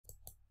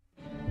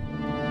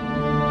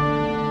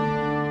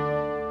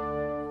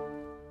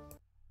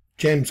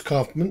James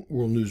Kaufman,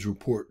 World News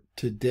Report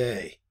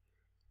today.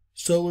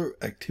 Solar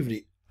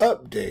activity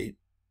update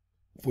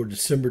for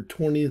December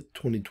 20th,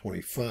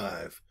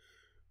 2025.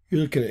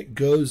 You're looking at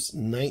GOES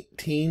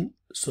 19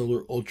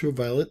 solar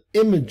ultraviolet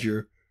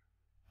imager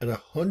at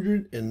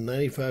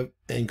 195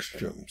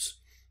 angstroms.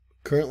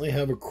 Currently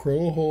have a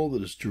coronal hole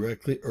that is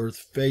directly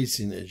Earth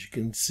facing, as you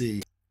can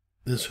see.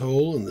 This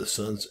hole in the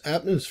sun's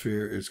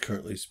atmosphere is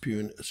currently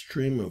spewing a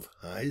stream of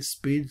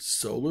high-speed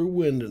solar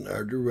wind in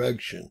our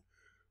direction.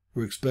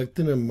 We're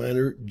expecting a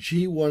minor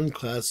G1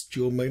 class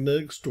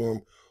geomagnetic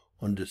storm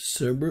on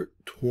December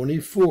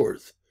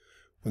 24th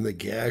when the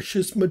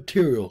gaseous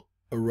material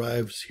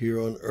arrives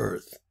here on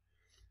Earth.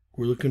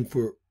 We're looking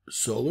for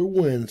solar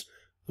winds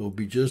that will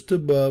be just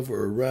above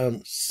or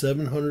around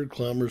 700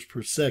 kilometers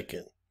per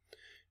second,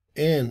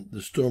 and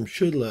the storm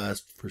should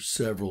last for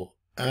several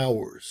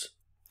hours.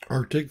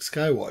 Arctic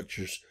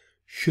skywatchers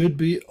should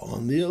be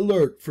on the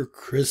alert for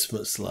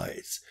Christmas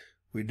lights.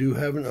 We do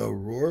have an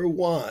aurora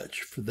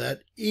watch for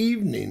that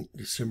evening,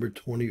 December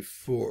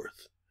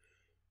 24th.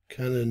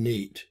 Kind of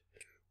neat.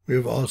 We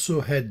have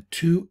also had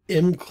 2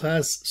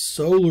 M-class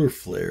solar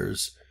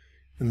flares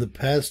in the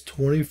past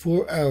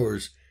 24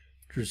 hours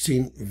after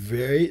seeing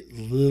very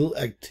little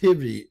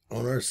activity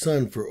on our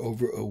sun for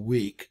over a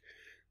week.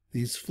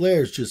 These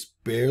flares just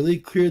barely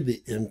cleared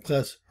the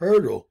M-class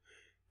hurdle.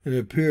 It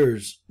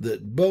appears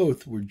that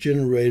both were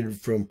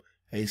generated from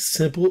a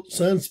simple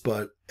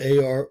sunspot,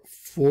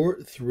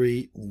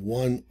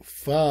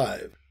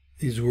 AR4315.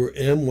 These were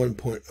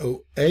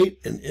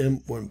M1.08 and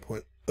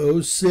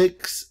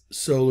M1.06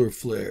 solar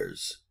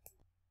flares.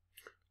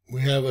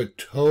 We have a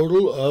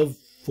total of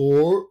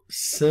 4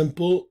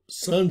 simple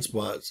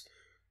sunspots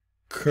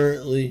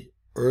currently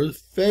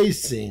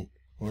Earth-facing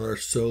on our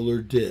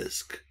solar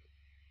disk.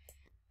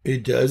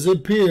 It does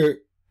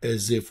appear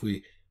as if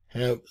we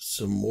have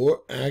some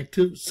more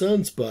active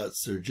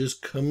sunspots that are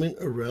just coming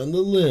around the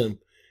limb,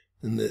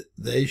 and that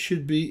they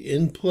should be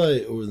in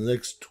play over the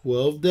next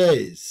 12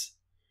 days.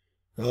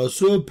 It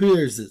also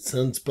appears that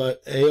sunspot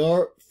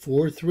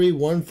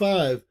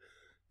AR4315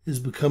 is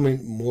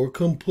becoming more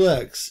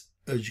complex,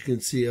 as you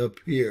can see up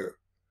here.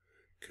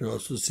 You can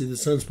also see the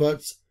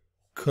sunspots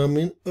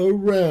coming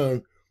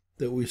around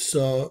that we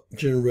saw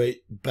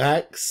generate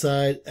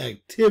backside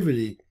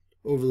activity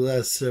over the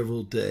last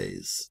several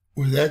days.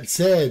 With that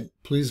said,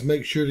 please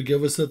make sure to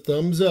give us a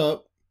thumbs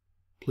up.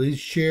 Please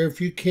share if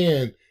you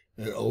can.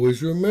 And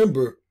always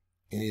remember,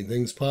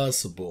 anything's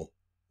possible.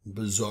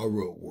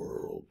 Bizarro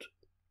World.